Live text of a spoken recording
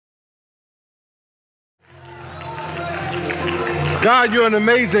God, you're an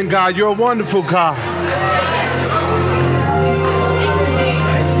amazing God. You're a wonderful God.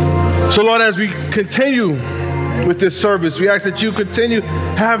 So, Lord, as we continue with this service, we ask that you continue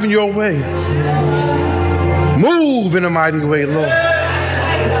having your way. Move in a mighty way, Lord.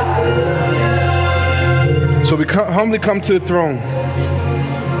 So we humbly come to the throne.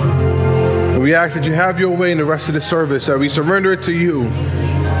 And we ask that you have your way in the rest of the service, that we surrender it to you.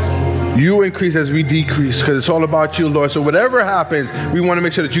 You increase as we decrease, because it's all about you, Lord. So whatever happens, we want to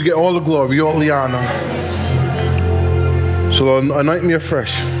make sure that you get all the glory, all the honor. So, Lord, anoint me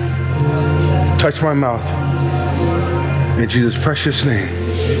afresh. Touch my mouth. In Jesus' precious name.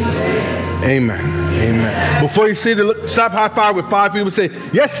 Amen. Amen. Before you see the stop high five with 5 people, say,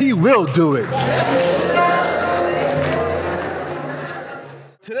 yes, he will do it.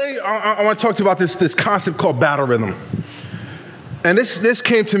 Today, I want to talk to you about this concept called battle rhythm. And this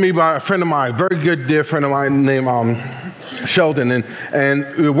came to me by a friend of mine, a very good dear friend of mine named Sheldon,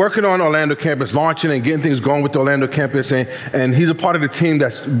 and we were working on Orlando campus, launching and getting things going with the Orlando campus, and he's a part of the team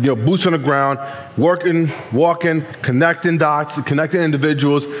that's boots on the ground, working, walking, connecting dots, connecting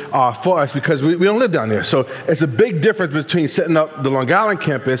individuals for us, because we don't live down there. So it's a big difference between setting up the Long Island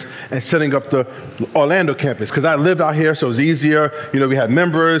campus and setting up the Orlando campus, because I lived out here, so it was easier. We had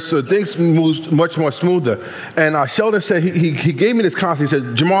members, so things moved much more smoother. And Sheldon said, he gave me this concept. He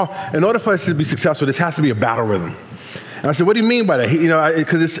said, Jamal, in order for us to be successful, this has to be a battle rhythm. And I said, what do you mean by that?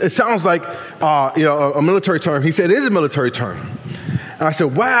 Because it sounds like a military term. He said, it is a military term. And I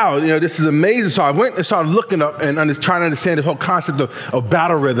said, wow, this is amazing. So I went and started looking up and trying to understand the whole concept of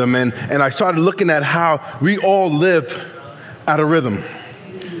battle rhythm. And I started looking at how we all live at a rhythm,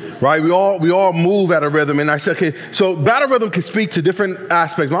 right? We all move at a rhythm. And I said, okay, so battle rhythm can speak to different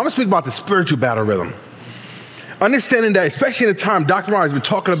aspects. But I'm going to speak about the spiritual battle rhythm. Understanding that, especially in the time Dr. Ryan has been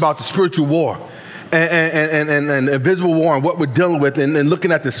talking about the spiritual war, and invisible war and what we're dealing with, and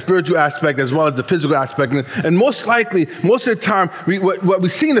looking at the spiritual aspect as well as the physical aspect. And most likely, most of the time, what we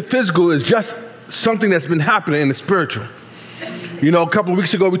see in the physical is just something that's been happening in the spiritual. A couple of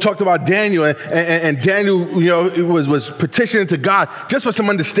weeks ago, we talked about Daniel, and Daniel, was petitioning to God just for some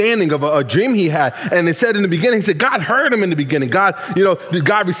understanding of a dream he had. And it said in the beginning, he said, God heard him in the beginning. God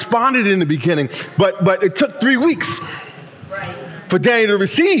responded in the beginning. But it took 3 weeks for Daniel to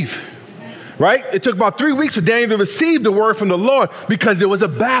receive. Right? It took about 3 weeks for Daniel to receive the word from the Lord, because there was a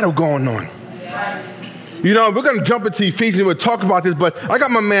battle going on. We're going to jump into Ephesians. We'll talk about this, but I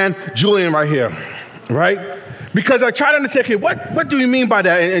got my man Julian right here, right? Because I try to understand, okay, what do you mean by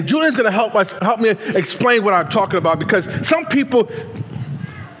that? And Julian's going to help me explain what I'm talking about, because some people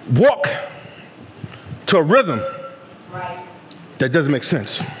walk to a rhythm that doesn't make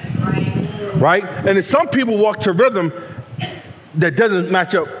sense, right? And then some people walk to a rhythm that doesn't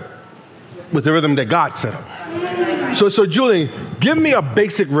match up with the rhythm that God set up. So Julian, give me a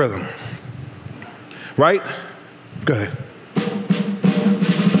basic rhythm, right? Go ahead.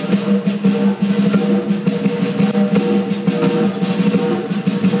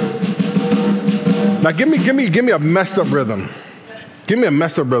 Now give me a messed up rhythm. Give me a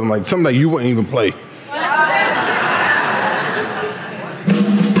messed up rhythm, like something that you wouldn't even play.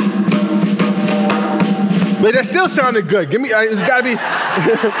 But that still sounded good. Give me, it gotta be.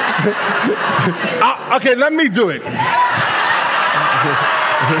 Okay, let me do it. Want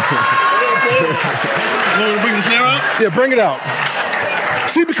to bring the snare out? Yeah, bring it out.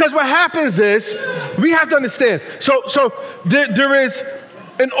 See, because what happens is, we have to understand. So there is,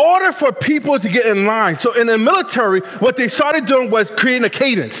 in order for people to get in line, so in the military, what they started doing was creating a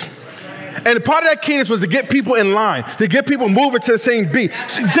cadence. And part of that cadence was to get people in line, to get people moving to the same beat.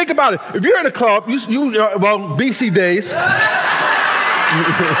 So think about it. If you're in a club, BC days.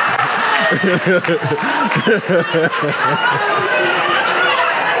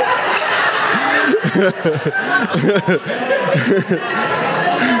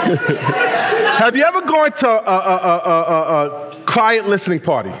 Have you ever gone to a quiet listening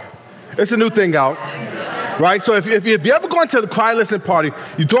party? It's a new thing out. Right, so if you ever go into the quiet listening party,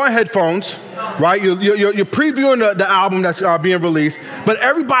 you throw on headphones, right? You're previewing the album that's being released, but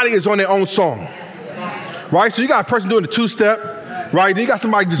everybody is on their own song, right? So you got a person doing the two-step, right? Then you got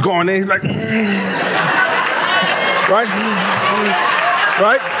somebody just going there, he's like,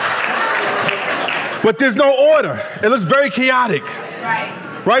 right? But there's no order. It looks very chaotic,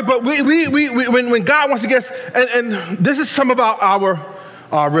 right? But when God wants to get, and this is some of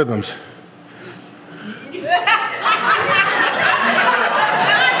our rhythms.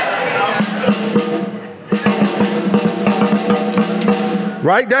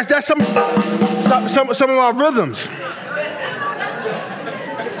 Right? That's some of our rhythms.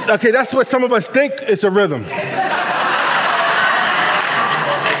 Okay, that's what some of us think is a rhythm.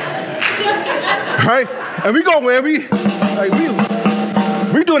 right? And we go in,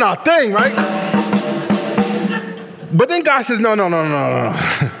 we doing our thing, right? But then God says, no.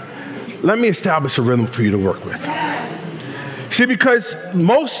 Let me establish a rhythm for you to work with. See, because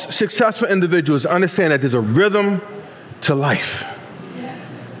most successful individuals understand that there's a rhythm to life.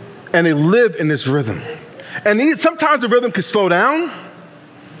 And they live in this rhythm. And sometimes the rhythm can slow down,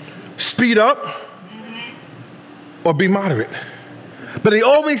 speed up, or be moderate. But they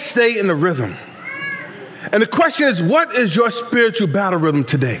always stay in the rhythm. And the question is, what is your spiritual battle rhythm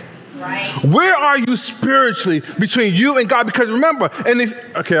today? Right. Where are you spiritually between you and God? Because remember, I'm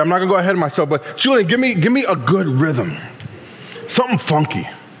not gonna go ahead of myself, but Julian, give me a good rhythm. Something funky.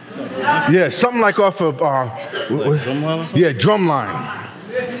 Yeah, something like off of Drumline? Yeah, Drumline.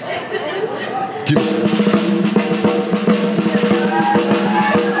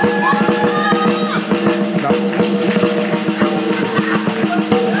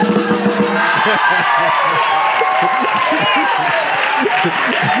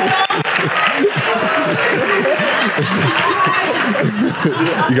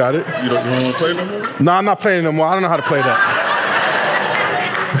 You got it? You don't want to play no more? No, I'm not playing no more. I don't know how to play that.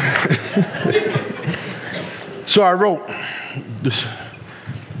 So I wrote this.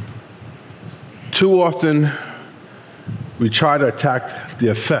 Too often, we try to attack the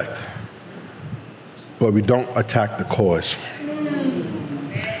effect, but we don't attack the cause.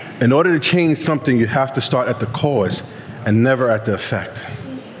 In order to change something, you have to start at the cause and never at the effect.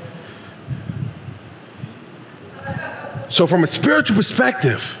 So from a spiritual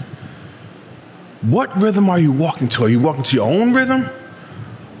perspective, what rhythm are you walking to? Are you walking to your own rhythm,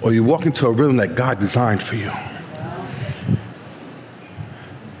 or are you walking to a rhythm that God designed for you?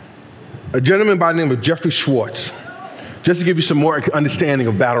 A gentleman by the name of Jeffrey Schwartz, just to give you some more understanding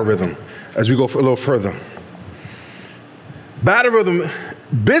of battle rhythm as we go a little further.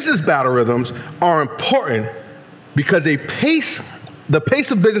 Business battle rhythms are important because the pace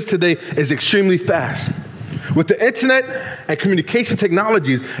of business today is extremely fast. With the internet and communication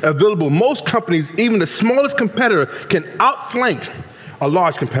technologies available, most companies, even the smallest competitor, can outflank a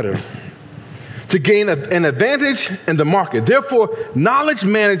large competitor to gain an advantage in the market. Therefore, knowledge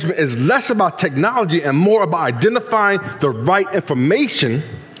management is less about technology and more about identifying the right information,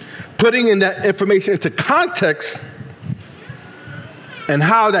 putting in that information into context, and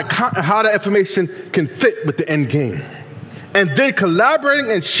how that information can fit with the end game. And then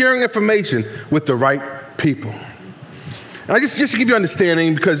collaborating and sharing information with the right people. And just to give you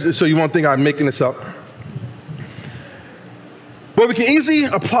understanding, so you won't think I'm making this up. But we can easily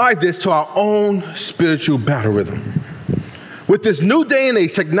apply this to our own spiritual battle rhythm. With this new day and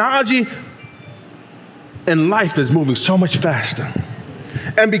age, technology and life is moving so much faster.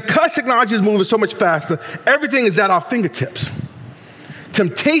 And because technology is moving so much faster, everything is at our fingertips.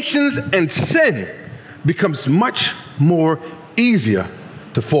 Temptations and sin becomes much more easier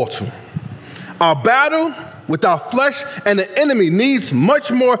to fall to. Our battle with our flesh and the enemy needs much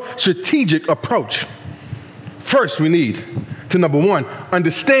more strategic approach. First, we need to, number one,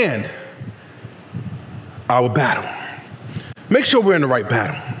 understand our battle. Make sure we're in the right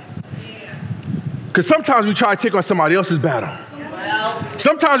battle. Because sometimes we try to take on somebody else's battle.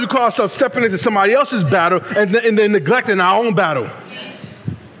 Sometimes we call ourselves stepping into somebody else's battle and then neglecting our own battle.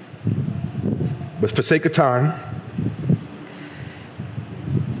 But for sake of time,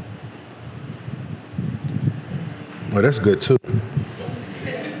 well, that's good too.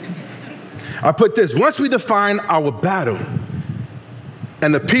 I put this: once we define our battle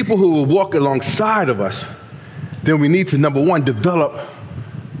and the people who will walk alongside of us, then we need to, number one, develop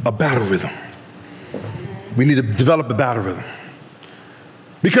a battle rhythm. We need to develop a battle rhythm.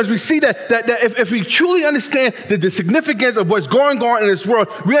 Because we see that if we truly understand the significance of what's going on in this world,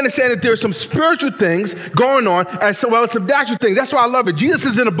 we understand that there are some spiritual things going on as well as some natural things. That's why I love it. Jesus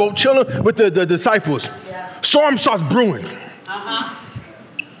is in a boat chilling with the disciples. Yeah. Storm starts brewing.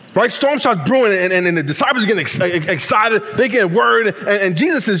 Right? Storm starts brewing, and the disciples are getting excited. They get worried, and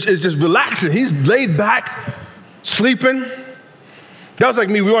Jesus is just relaxing. He's laid back, sleeping. That was like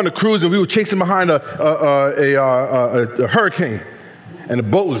me. We were on a cruise, and we were chasing behind a hurricane. And the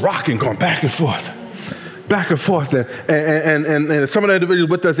boat was rocking, going back and forth. And some of the individuals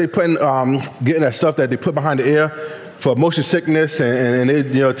with us, they put in, getting that stuff that they put behind the ear for motion sickness, and they,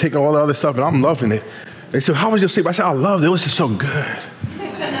 taking all the other stuff, and I'm loving it. They said, "How was your sleep?" I said, "I loved it. It was just so good."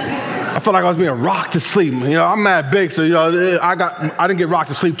 I felt like I was being rocked to sleep. I'm mad big, so I didn't get rocked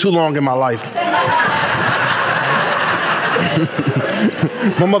to sleep too long in my life.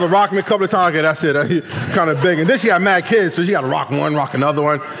 My mother rocked me a couple of times. Okay, that's it. Kind of big. And then she got mad kids, so she got to rock one, rock another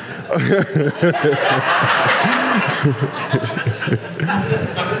one.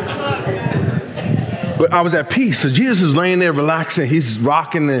 But I was at peace. So Jesus is laying there relaxing. He's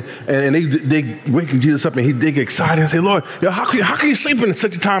rocking, and they waking Jesus up, and they get excited and say, Lord, how can you sleep in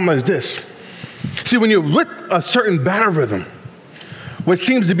such a time like this? See, when you're with a certain battle rhythm, what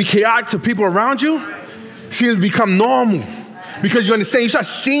seems to be chaotic to people around you seems to become normal. Because you understand, you start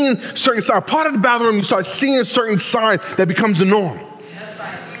seeing certain signs. Part of the battle rhythm, you start seeing certain signs that becomes the norm.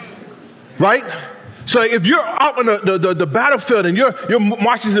 Right? So if you're out on the battlefield and you're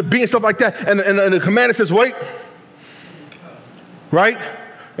marching to the beat and stuff like that, and the commander says, wait, right?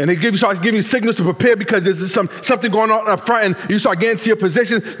 And they start giving you signals to prepare because there's something going on up front, and you start getting to your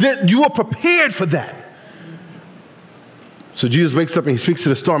position, then you are prepared for that. So Jesus wakes up and he speaks to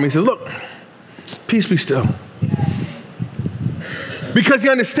the storm. He says, look, peace be still. Because he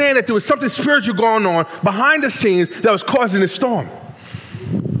understands that there was something spiritual going on behind the scenes that was causing the storm.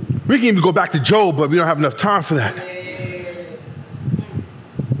 We can even go back to Job, but we don't have enough time for that.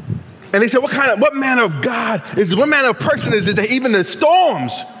 And they said, what manner of God is, what manner of person is it that even the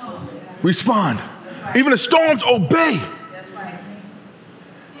storms respond? Even the storms obey.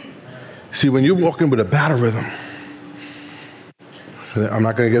 See, when you're walking with a battle rhythm, I'm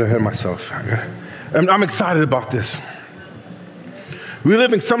not going to get ahead of myself. I'm excited about this. We're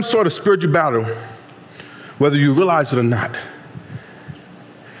living some sort of spiritual battle, whether you realize it or not.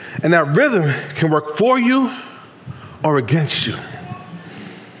 And that rhythm can work for you or against you.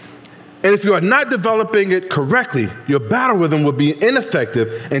 And if you are not developing it correctly, your battle rhythm will be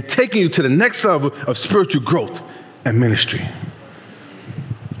ineffective and taking you to the next level of spiritual growth and ministry.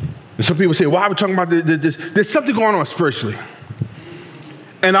 And some people say, why are we talking about this? There's something going on spiritually.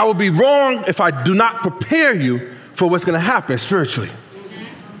 And I will be wrong if I do not prepare you for what's going to happen spiritually.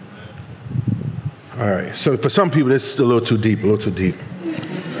 All right, so for some people, this is a little too deep,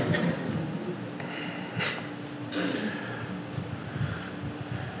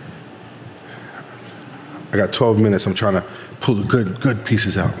 I got 12 minutes. I'm trying to pull the good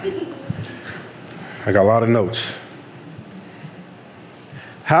pieces out. I got a lot of notes.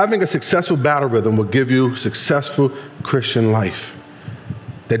 Having a successful battle rhythm will give you successful Christian life.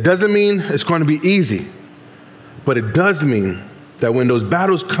 That doesn't mean it's going to be easy, but it does mean that when those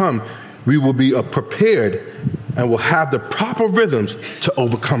battles come, we will be prepared and will have the proper rhythms to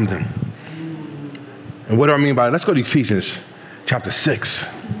overcome them. And what do I mean by that? Let's go to Ephesians chapter 6.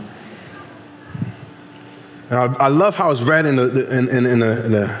 And I love how it's read in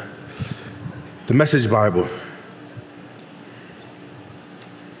the Message Bible.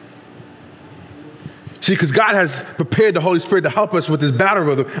 See, because God has prepared the Holy Spirit to help us with this battle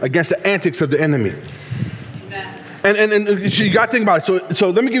rhythm against the antics of the enemy. And you got to think about it. So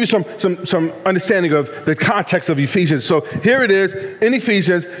let me give you some understanding of the context of Ephesians. So here it is in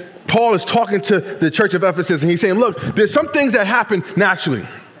Ephesians. Paul is talking to the church of Ephesus, and he's saying, look, there's some things that happen naturally.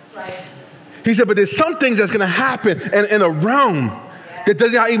 That's right. He said, but there's some things that's going to happen in a realm that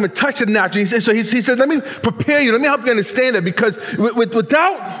does not even touch the natural. He said, let me prepare you. Let me help you understand that, because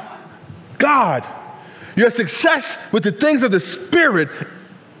without God, your success with the things of the Spirit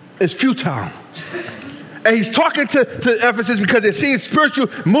is futile. And he's talking to Ephesus because they're seeing spiritual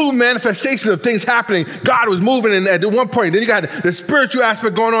manifestations of things happening. God was moving at one point. Then you got the spiritual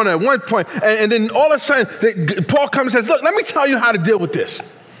aspect going on at one point. And then all of a sudden, Paul comes and says, look, let me tell you how to deal with this.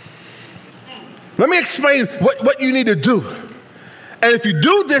 Let me explain what you need to do. And if you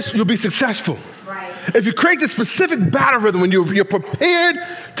do this, you'll be successful. Right. If you create this specific battle rhythm, when you're prepared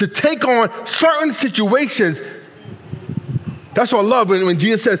to take on certain situations. That's what I love when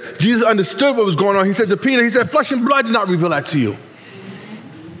Jesus says, Jesus understood what was going on. He said to Peter, he said, flesh and blood did not reveal that to you.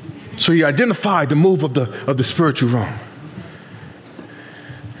 So he identified the move of the spiritual realm.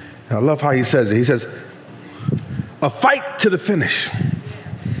 And I love how he says it. He says, a fight to the finish.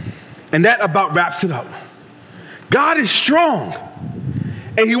 And that about wraps it up. God is strong,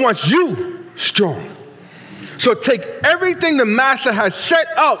 and he wants you strong. So take everything the master has set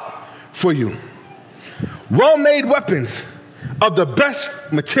up for you. Well-made weapons of the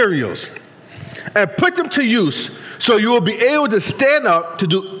best materials, and put them to use so you will be able to stand up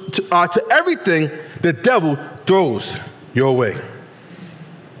to everything the devil throws your way.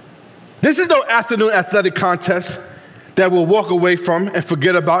 This is no afternoon athletic contest that we'll walk away from and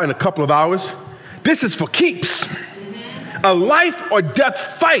forget about in a couple of hours. This is for keeps. A life or death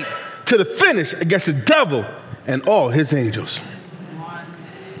fight to the finish against the devil and all his angels.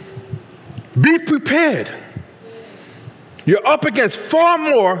 Be prepared. You're up against far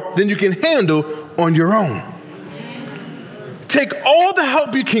more than you can handle on your own. Take all the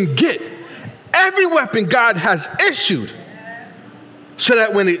help you can get, every weapon God has issued, so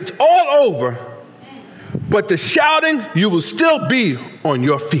that when it's all over, but the shouting, you will still be on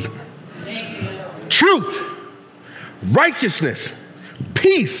your feet. truth, righteousness,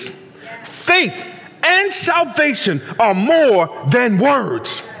 peace, faith, and salvation are more than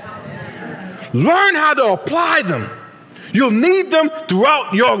words. Learn how to apply them. You'll need them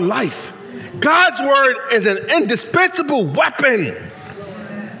throughout your life. God's word is an indispensable weapon.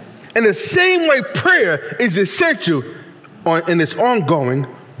 In the same way, prayer is essential in its ongoing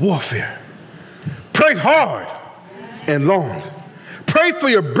warfare. Pray hard and long. Pray for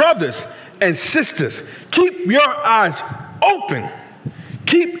your brothers and sisters. Keep your eyes open.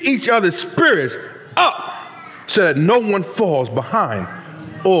 Keep each other's spirits up so that no one falls behind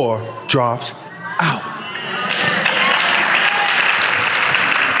or drops out.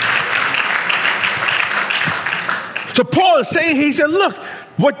 So Paul is saying, he said, look,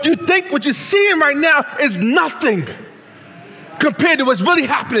 what you're seeing right now is nothing compared to what's really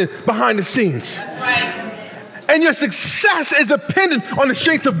happening behind the scenes. That's right. And your success is dependent on the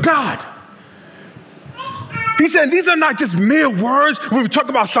strength of God. He said, these are not just mere words when we talk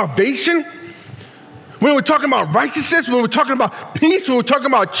about salvation, when we're talking about righteousness, when we're talking about peace, when we're talking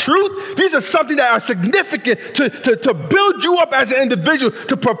about truth. These are something that are significant to build you up as an individual,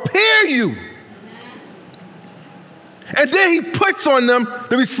 to prepare you. And then he puts on them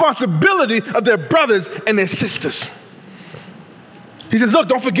the responsibility of their brothers and their sisters. He says, look,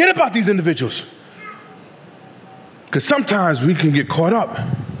 don't forget about these individuals. Because sometimes we can get caught up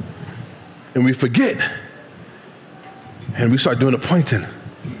and we forget. And we start doing the pointing.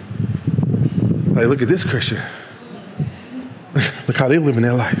 Like, look at this Christian. Look how they live in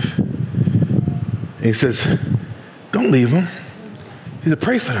their life. And he says, don't leave them. He said,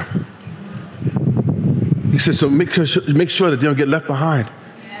 pray for them. He says, so make sure that they don't get left behind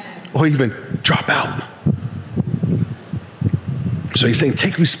or even drop out. So he's saying,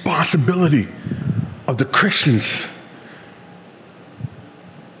 take responsibility of the Christians.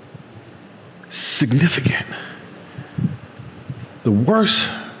 Significant. The worst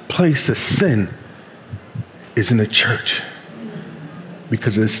place to sin is in the church,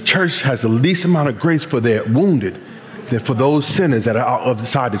 because this church has the least amount of grace for their wounded than for those sinners that are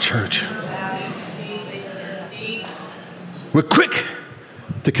outside the church. We're quick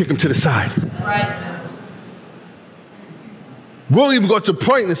to kick them to the side. Right. We'll even go to a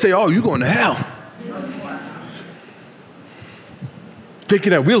point and say, oh, you're going to hell. Thinking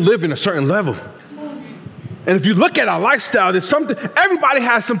that we'll live in a certain level. And if you look at our lifestyle, there's something, everybody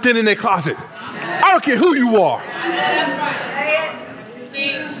has something in their closet. I don't care who you are.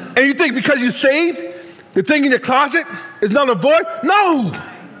 And you think because you're saved, the thing in your closet is null and void? No.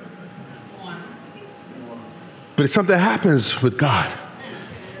 But it's something that happens with God.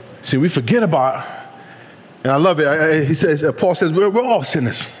 See, we forget about, and I love it. He says, Paul says, we're all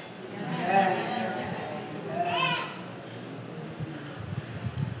sinners.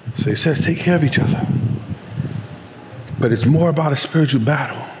 So he says, take care of each other. But it's more about a spiritual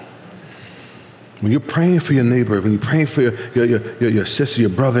battle. When you're praying for your neighbor, when you're praying for your sister, your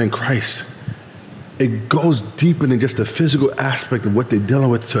brother in Christ, it goes deeper than just the physical aspect of what they're dealing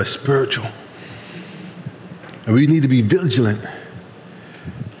with to a spiritual. And we need to be vigilant.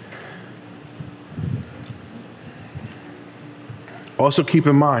 Also keep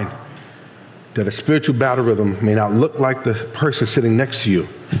in mind that a spiritual battle rhythm may not look like the person sitting next to you.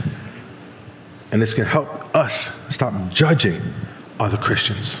 And this can help us stop judging other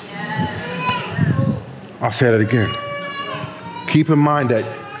Christians. I'll say that again. Keep in mind that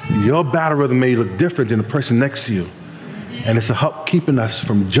your battle rhythm may look different than the person next to you. And it's to help keeping us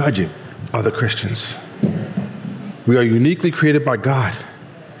from judging other Christians. We are uniquely created by God.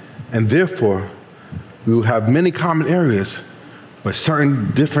 And therefore, we will have many common areas, but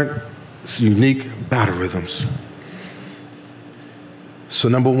certain different, unique battle rhythms. So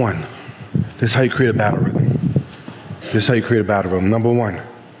number one, this is how you create a battle rhythm. This is how you create a battle rhythm. Number one,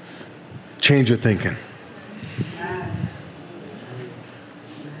 change your thinking.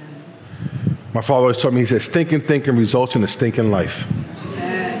 My father always taught me, he says, stinking thinking results in a stinking life.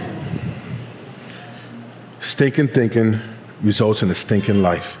 Stinking thinking results in a stinking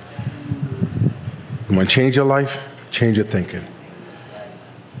life. You want to change your life? Change your thinking.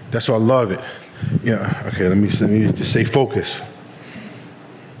 That's why I love it. Yeah, okay, let me just say focus.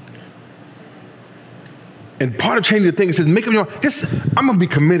 And part of changing the thing is make up your own. I'm going to be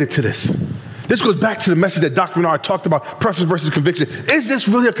committed to this. This goes back to the message that Dr. Bernard talked about, preference versus conviction. Is this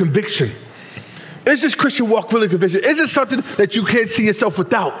really a conviction? Is this Christian walk really a conviction? Is it something that you can't see yourself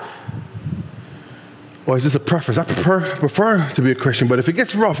without? Or is this a preference? I prefer to be a Christian, but if it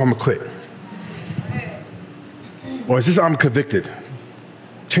gets rough, I'm going to quit. Or is this I'm convicted?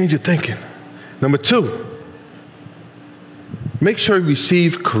 Change your thinking. Number two, make sure you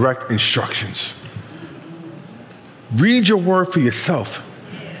receive correct instructions. Read your word for yourself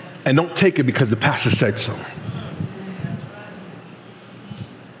and don't take it because the pastor said so.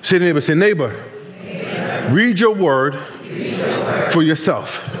 Say to neighbor, say, neighbor, read your word for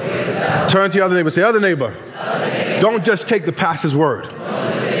yourself. Turn to your other neighbor, say, other neighbor, don't just take the pastor's word.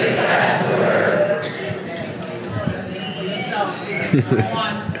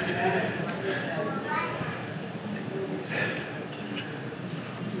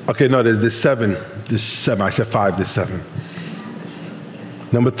 Okay, no, there's seven. There's seven. I said five, there's seven.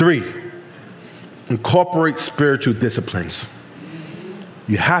 Number 3, incorporate spiritual disciplines.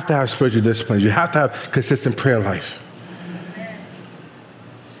 You have to have spiritual disciplines. You have to have consistent prayer life.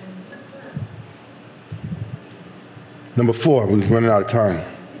 Number 4, we're running out of time.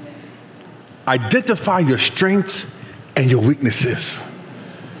 Identify your strengths and your weaknesses.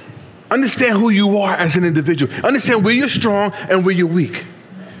 Understand who you are as an individual. Understand where you're strong and where you're weak.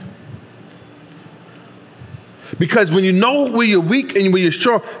 Because when you know where you're weak and where you're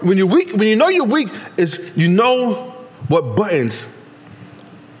strong, when you know you're weak, is you know what buttons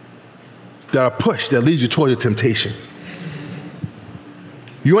that are pushed that leads you toward your temptation.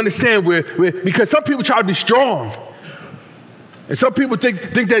 You understand where because some people try to be strong. And some people think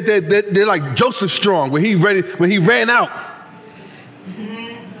that they're like Joseph Strong, when he ran out.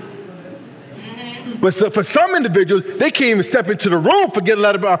 But so for some individuals, they can't even step into the room,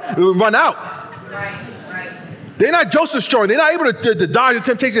 let it run out. Right. They're not Joseph Strong. They're not able to dodge the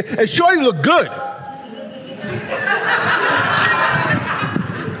temptation. And Shorty look good.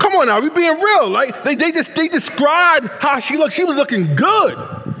 Come on now, we being real. Like they described how she looked. She was looking good.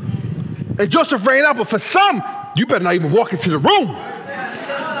 And Joseph ran out, but for some, you better not even walk into the room.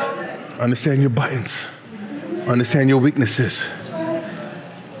 Understand your buttons. Understand your weaknesses.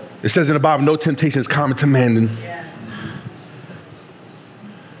 It says in the Bible, no temptation is common to man.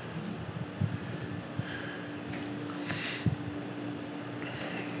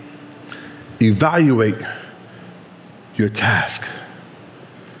 Evaluate your task.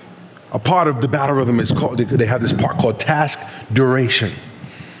 A part of the battle rhythm is called, they have this part called task duration.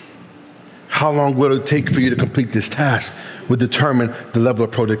 How long will it take for you to complete this task will determine the level of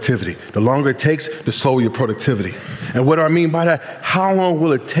productivity. The longer it takes, the slower your productivity. And what do I mean by that? How long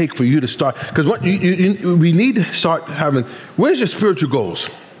will it take for you to start? Because we need to start having, where's your spiritual goals?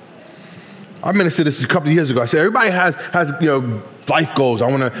 I ministered this a couple of years ago. I said, everybody has life goals. I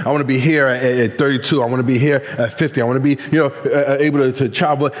want to be here at 32. I want to be here at 50. I want to be, able to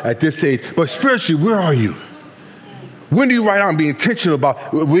travel at this age. But spiritually, where are you? When do you write out and be intentional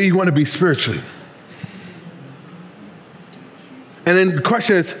about where you want to be spiritually? And then the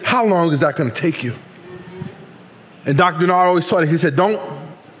question is, how long is that going to take you? And Dr. Bernard always taught us, he said, don't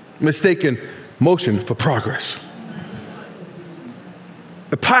mistake motion for progress.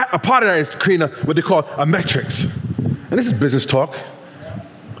 A part of that is creating what they call a metrics. And this is business talk.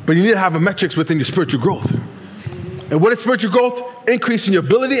 But you need to have a metrics within your spiritual growth. And what is spiritual growth? Increasing your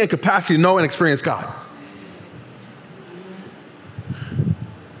ability and capacity to know and experience God.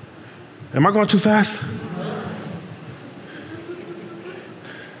 Am I going too fast?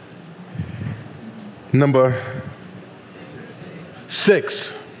 Number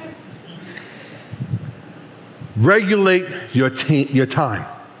 6. Regulate your time.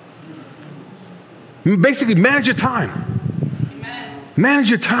 Basically, manage your time. Amen. Manage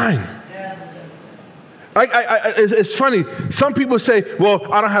your time. It's funny. Some people say,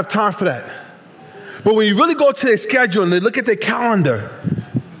 well, I don't have time for that. But when you really go to their schedule and they look at their calendar,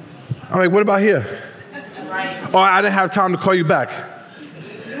 I'm like, what about here? Right. Oh, I didn't have time to call you back.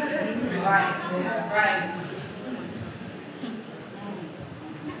 Right.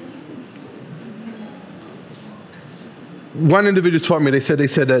 One individual taught me, they said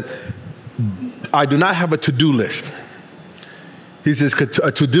that I do not have a to-do list. He says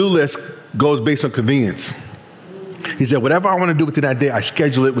a to-do list goes based on convenience. He said, whatever I want to do within that day, I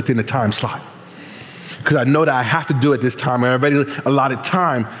schedule it within the time slot. Because I know that I have to do it this time, and I already allotted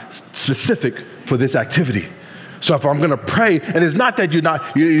time specific for this activity. So if I'm going to pray, and it's not that you're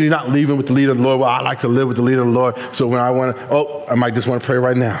not leaving with the leader of the Lord. Well, I like to live with the leader of the Lord. So when I want to, I might just want to pray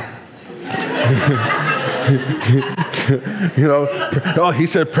right now. He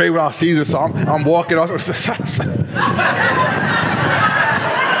said pray without ceasing, so I'm walking. And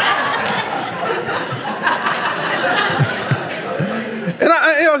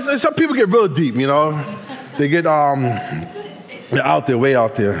some people get real deep. They get they're out there, way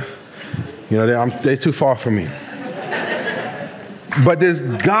out there. They're too far from me. But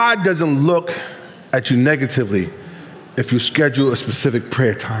God doesn't look at you negatively if you schedule a specific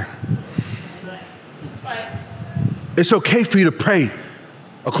prayer time. It's okay for you to pray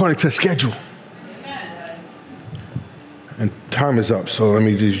according to a schedule. Time is up, so let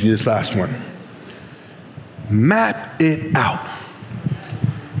me do this last one. Map it out.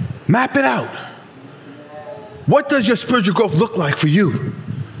 Map it out. What does your spiritual growth look like for you?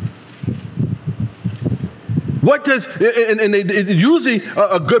 What does, and usually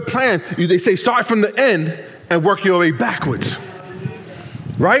a good plan, they say start from the end and work your way backwards,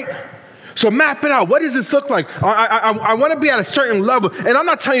 right? So map it out. What does this look like? I want to be at a certain level, and I'm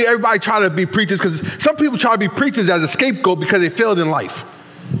not telling you everybody try to be preachers, because some people try to be preachers as a scapegoat because they failed in life.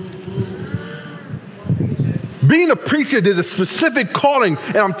 Being a preacher, there's a specific calling,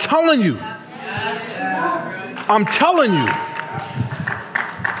 and I'm telling you.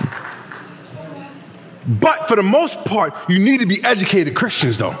 But for the most part, you need to be educated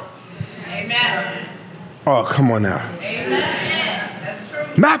Christians, though. Amen. Oh, come on now. Amen. That's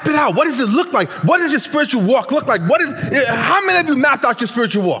true. Map it out. What does it look like? What does your spiritual walk look like? How many of you mapped out your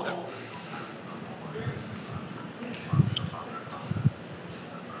spiritual walk?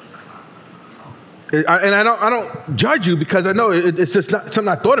 And I don't judge you, because I know it's just not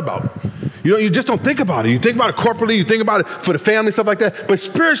something I thought about. You just don't think about it. You think about it corporately, you think about it for the family, stuff like that. But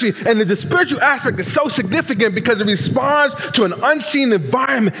spiritually, and the spiritual aspect is so significant because it responds to an unseen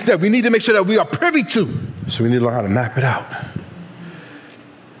environment that we need to make sure that we are privy to. So we need to learn how to map it out.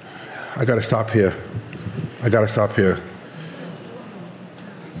 I got to stop here.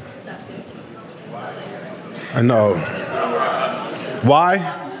 I know.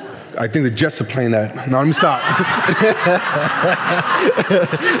 Why? I think the Jets are playing that. No, let me stop.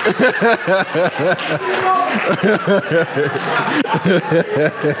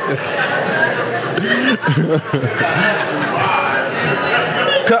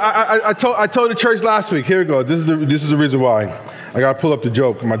 I told the church last week. Here we go. This is the reason why. I got to pull up the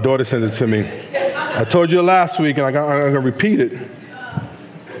joke. My daughter sent it to me. I told you last week, and I'm going to repeat it.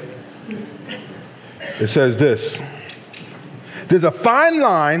 It says this. There's a fine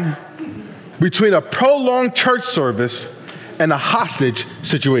line between a prolonged church service and a hostage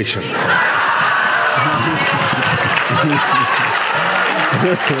situation.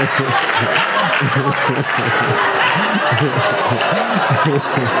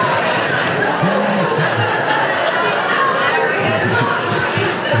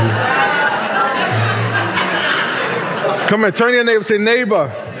 Come on, turn to your neighbor and say, neighbor,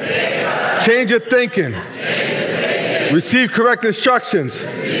 change your thinking. Receive correct instructions.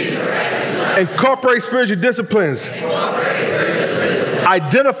 Incorporate spiritual disciplines.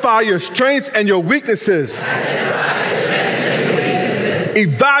 Identify your strengths and your weaknesses.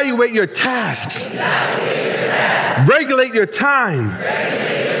 Evaluate your tasks. Regulate your time.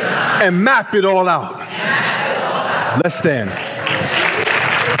 And map it all out. Let's stand.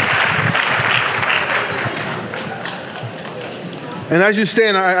 And as you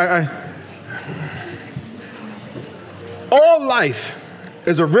stand, all life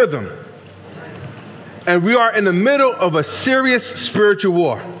is a rhythm, and we are in the middle of a serious spiritual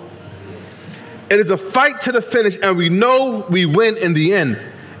war. It is a fight to the finish, and we know we win in the end,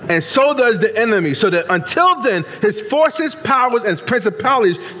 and so does the enemy, so that until then, his forces, powers, and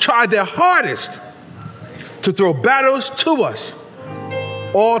principalities try their hardest to throw battles to us,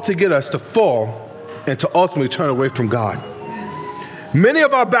 all to get us to fall and to ultimately turn away from God. Many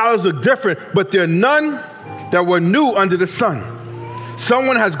of our battles are different, but there are none that were new under the sun.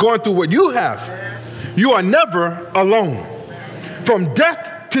 Someone has gone through what you have. You are never alone. From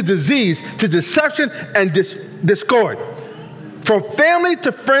death to disease to deception and discord. From family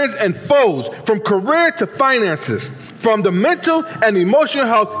to friends and foes. From career to finances. From the mental and emotional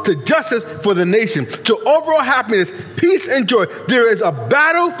health to justice for the nation. To overall happiness, peace, and joy. There is a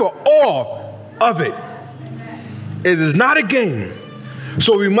battle for all of it. It is not a game.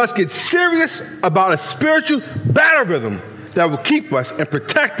 So we must get serious about a spiritual battle rhythm that will keep us and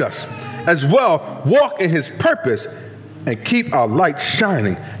protect us, as well walk in his purpose and keep our lights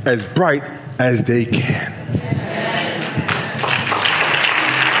shining as bright as they can.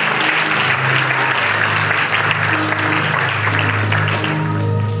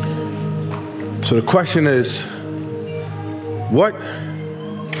 So the question is, what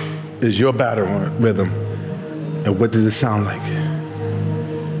is your battle rhythm, and what does it sound like?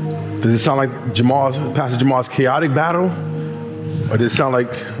 Does it sound like Pastor Jamal's chaotic battle? Or does it sound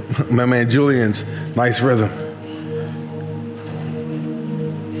like my man Julian's nice rhythm?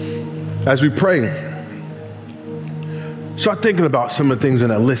 As we pray, start thinking about some of the things on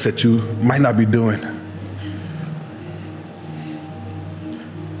that list that you might not be doing.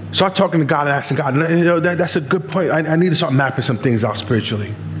 Start talking to God and asking God, that's a good point. I need to start mapping some things out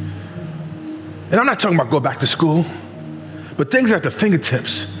spiritually. And I'm not talking about go back to school, but things at the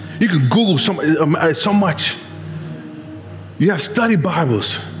fingertips. You can Google so much. You have study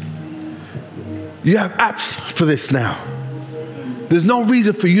Bibles. You have apps for this now. There's no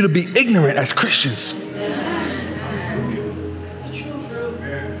reason for you to be ignorant as Christians.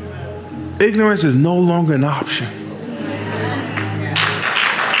 Ignorance is no longer an option.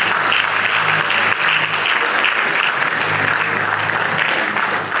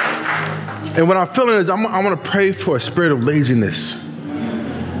 And what I'm feeling is I want to pray for a spirit of laziness.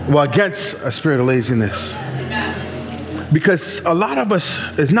 Well, against a spirit of laziness. Because a lot of us,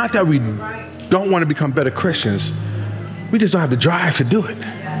 it's not that we don't want to become better Christians. We just don't have the drive to do it.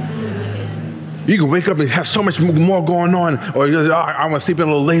 You can wake up and have so much more going on, or you're like, I want to sleep in a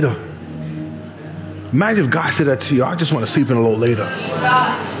little later. Imagine if God said that to you, I just want to sleep in a little later.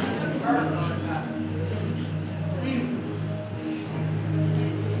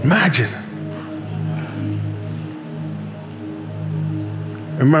 Imagine.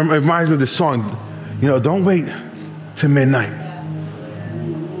 It reminds me of this song, don't wait till midnight.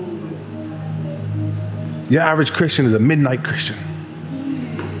 Your average Christian is a midnight Christian.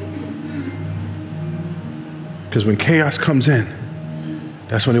 Because when chaos comes in,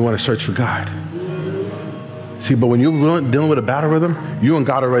 that's when they want to search for God. See, but when you're dealing with a battle rhythm, you and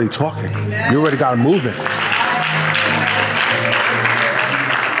God are already talking. You already got it moving.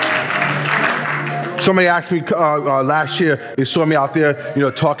 Somebody asked me last year, they saw me out there,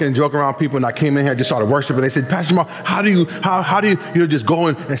 talking and joking around people, and I came in here and just started worshiping. They said, Pastor Jamal, how do you just go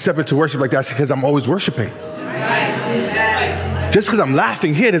in and step into worship like that? Because I'm always worshiping. Just because I'm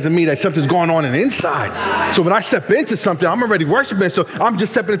laughing here doesn't mean that something's going on in the inside. So when I step into something, I'm already worshiping, so I'm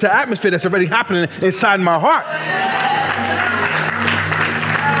just stepping into an atmosphere that's already happening inside my heart.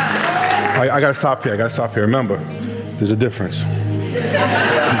 I got to stop here. Remember, there's a difference.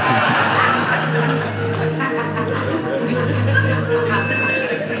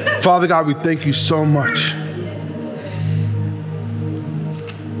 Father God, we thank you so much.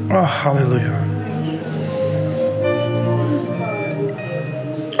 Oh, hallelujah.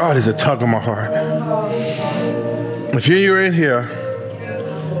 Oh, there's a tug on my heart. If you're in here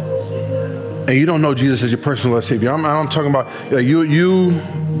and you don't know Jesus as your personal Lord Savior, I'm talking about you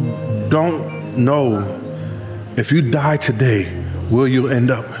don't know if you die today, where you'll end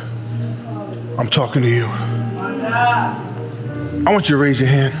up. I'm talking to you. I want you to raise your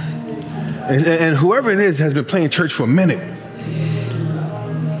hand. And whoever it is has been playing church for a minute.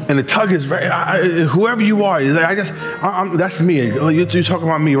 And the tug is right. Whoever you are, that's me. You're talking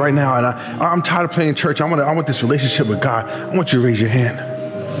about me right now. And I'm tired of playing church. I want this relationship with God. I want you to raise your hand.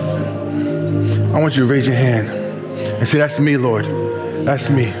 I want you to raise your hand and say, that's me, Lord. That's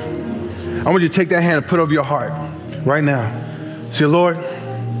me. I want you to take that hand and put it over your heart right now. Say, Lord,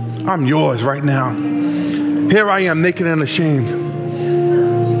 I'm yours right now. Here I am, naked and ashamed.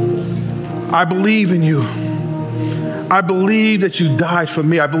 I believe in you. I believe that you died for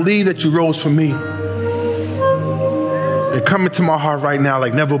me. I believe that you rose for me. And come into my heart right now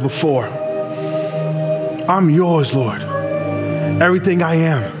like never before. I'm yours, Lord. Everything I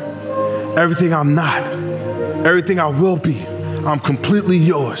am, everything I'm not, everything I will be, I'm completely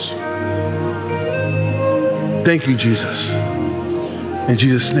yours. Thank you, Jesus. In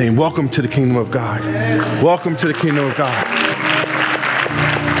Jesus' name, welcome to the kingdom of God. Welcome to the kingdom of God.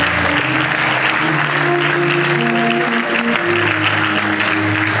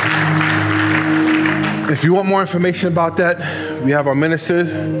 If you want more information about that, we have our minister,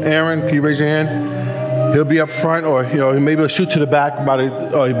 Aaron. Can you raise your hand? He'll be up front, or maybe he'll shoot to the back.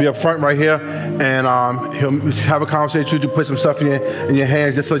 He'll be up front right here, and he'll have a conversation with you, put some stuff in your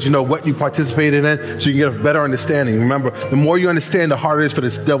hands, just to let you know what you participated in, so you can get a better understanding. Remember, the more you understand, the harder it is for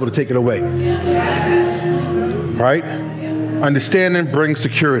this devil to take it away. Right? Understanding brings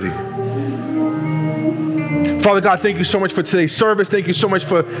security. Father God, thank you so much for today's service. Thank you so much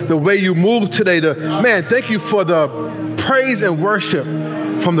for the way you moved today. Thank you for the praise and worship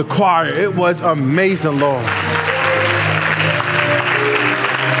from the choir. It was amazing, Lord.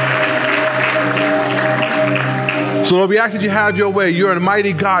 So, Lord, we ask that you have your way. You're a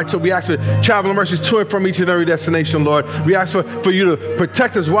mighty God, so we ask for traveling mercies to and from each and every destination, Lord. We ask for you to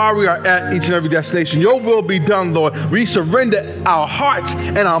protect us while we are at each and every destination. Your will be done, Lord. We surrender our hearts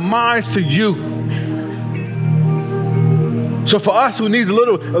and our minds to you. So for us who needs a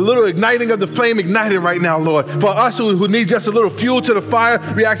little igniting of the flame, ignite it right now, Lord. For us who need just a little fuel to the fire,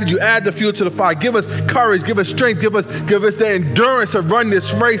 we ask that you add the fuel to the fire. Give us courage, give us strength, give us the endurance to run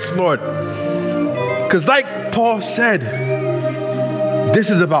this race, Lord. Because like Paul said, this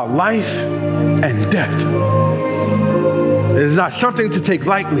is about life and death. It is not something to take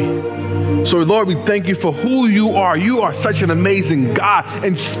lightly. So Lord, we thank you for who you are. You are such an amazing God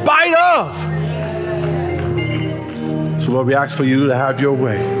in spite of. So So Lord, we ask for you to have your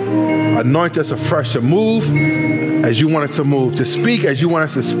way. Anoint us afresh to move as you want us to move, to speak as you want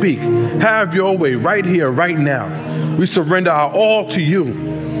us to speak. Have your way right here, right now. We surrender our all to you.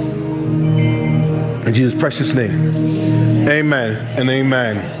 In Jesus' precious name, amen and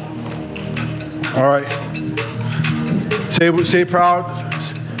amen. All right. Say proud.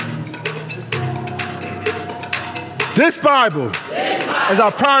 This Bible is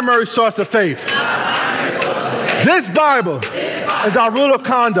our primary source of faith. This Bible is our rule of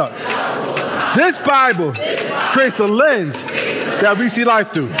conduct. This Bible creates a lens that we see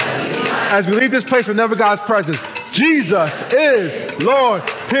life through. As we leave this place with never God's presence, Jesus is Lord,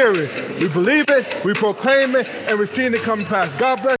 period. We believe it, we proclaim it, and we're seeing it come to pass. God bless.